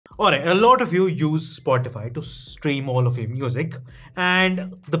Alright, a lot of you use Spotify to stream all of your music,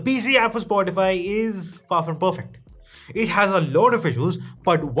 and the PC app for Spotify is far from perfect. It has a lot of issues,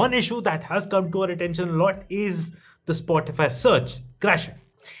 but one issue that has come to our attention a lot is the Spotify search crashing.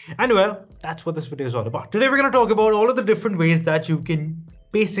 And well, that's what this video is all about. Today we're going to talk about all of the different ways that you can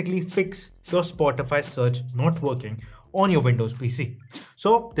basically fix your Spotify search not working on your Windows PC.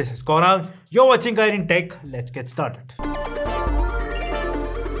 So this is Gaurav, you're watching Guide in Tech. Let's get started.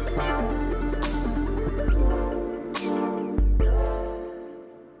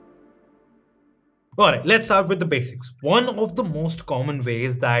 Alright, let's start with the basics. One of the most common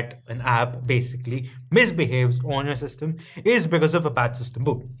ways that an app basically misbehaves on your system is because of a bad system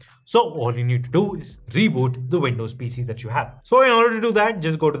boot. So all you need to do is reboot the Windows PC that you have. So in order to do that,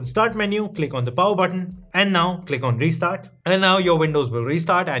 just go to the start menu, click on the power button, and now click on restart. And now your Windows will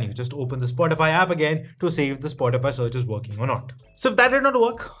restart and you just open the Spotify app again to see if the Spotify search is working or not. So if that did not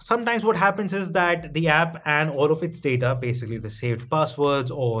work, sometimes what happens is that the app and all of its data, basically the saved passwords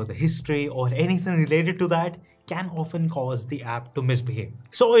or the history or anything related to that, can often cause the app to misbehave.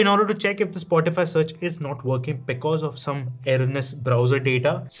 So in order to check if the Spotify search is not working because of some erroneous browser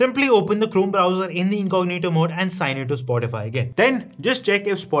data, simply open the Chrome browser in the incognito mode and sign into Spotify again. Then just check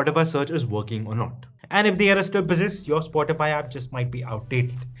if Spotify search is working or not. And if the error still persists, your Spotify app just might be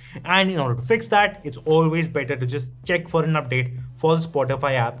outdated. And in order to fix that, it's always better to just check for an update for the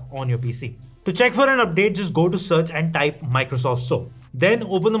Spotify app on your PC. To check for an update, just go to search and type Microsoft Store. Then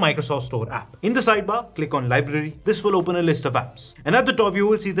open the Microsoft Store app. In the sidebar, click on Library. This will open a list of apps. And at the top, you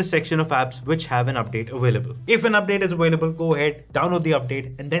will see the section of apps which have an update available. If an update is available, go ahead, download the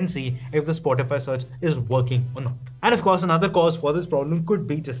update, and then see if the Spotify search is working or not. And of course, another cause for this problem could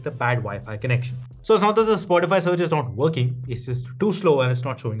be just a bad Wi-Fi connection. So it's not that the Spotify search is not working, it's just too slow and it's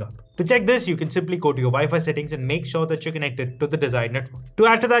not showing up. To check this, you can simply go to your Wi-Fi settings and make sure that you're connected to the desired network. To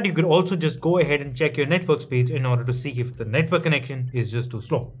add to that, you could also just go ahead and check your network speeds in order to see if the network connection is just too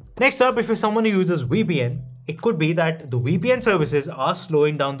slow. Next up, if you're someone who uses VPN, it could be that the VPN services are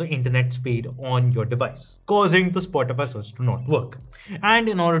slowing down the internet speed on your device, causing the Spotify search to not work. And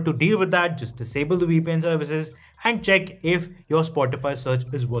in order to deal with that, just disable the VPN services and check if your Spotify search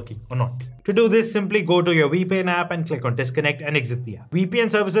is working or not. To do this, simply go to your VPN app and click on disconnect and exit the app.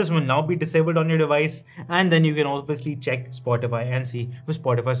 VPN services will now be disabled on your device, and then you can obviously check Spotify and see if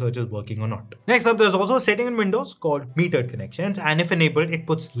Spotify search is working or not. Next up, there's also a setting in Windows called metered connections, and if enabled, it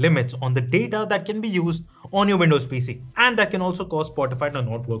puts limits on the data that can be used on your Windows PC, and that can also cause Spotify to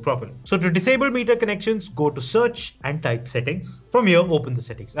not work properly. So to disable metered connections, go to search and type settings. From here, open the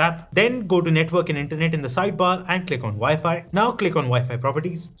settings app, then go to network and internet in the sidebar and click on Wi-Fi. Now click on Wi-Fi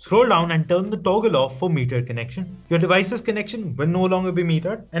properties, scroll down and turn the toggle off for metered connection. Your device's connection will no longer be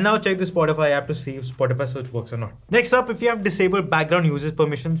metered. And now check the Spotify app to see if Spotify search works or not. Next up, if you have disabled background usage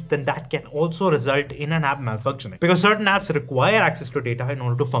permissions, then that can also result in an app malfunctioning, because certain apps require access to data in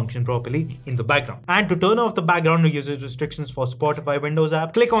order to function properly in the background. And to turn off the background usage restrictions for Spotify Windows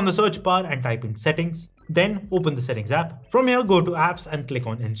app, click on the search bar and type in settings. Then open the settings app. From here, go to apps and click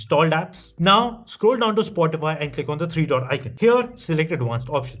on installed apps. Now scroll down to Spotify and click on the three-dot icon. Here, select advanced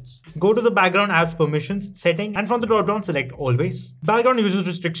options. Go to the background apps permissions setting, and from the drop down, select always. Background usage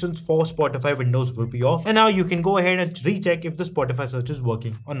restrictions for Spotify Windows will be off. And now you can go ahead and recheck if the Spotify search is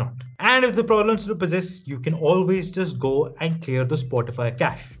working or not. And if the problem still persists, you can always just go and clear the Spotify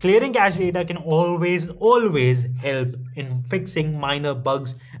cache. Clearing cache data can always help in fixing minor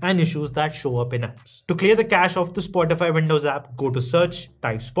bugs and issues that show up in apps. To clear the cache of the Spotify Windows app, go to search,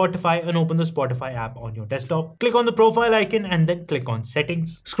 type Spotify and open the Spotify app on your desktop. Click on the profile icon and then click on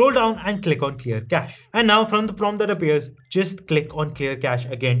settings. Scroll down and click on clear cache. And now from the prompt that appears, just click on clear cache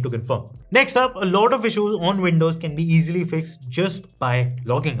again to confirm. Next up, a lot of issues on Windows can be easily fixed just by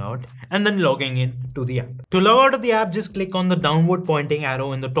logging out and then logging in to the app. To log out of the app, just click on the downward pointing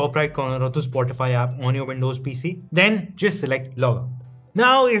arrow in the top right corner of the Spotify app on your Windows PC. Then just select log out.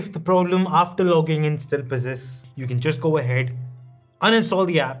 Now, if the problem after logging in still persists, you can just go ahead, uninstall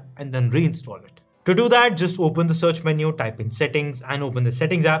the app and then reinstall it. To do that, just open the search menu, type in settings and open the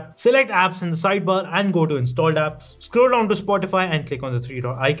settings app. Select apps in the sidebar and go to installed apps. Scroll down to Spotify and click on the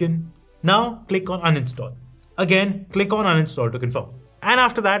three-dot icon. Now click on uninstall. Again, click on uninstall to confirm. And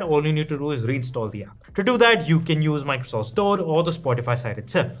after that, all you need to do is reinstall the app. To do that, you can use Microsoft Store or the Spotify site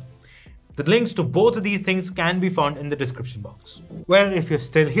itself. The links to both of these things can be found in the description box. Well, if you're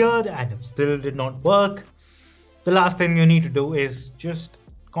still here and it still did not work, the last thing you need to do is just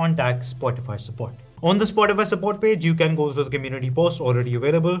contact Spotify support. On the Spotify support page, you can go to the community post already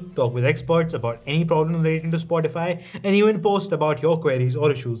available, talk with experts about any problem relating to Spotify, and even post about your queries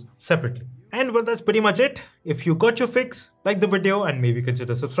or issues separately. And well, that's pretty much it. If you got your fix, like the video and maybe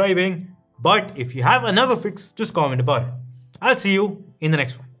consider subscribing. But if you have another fix, just comment about it. I'll see you in the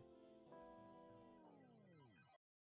next one.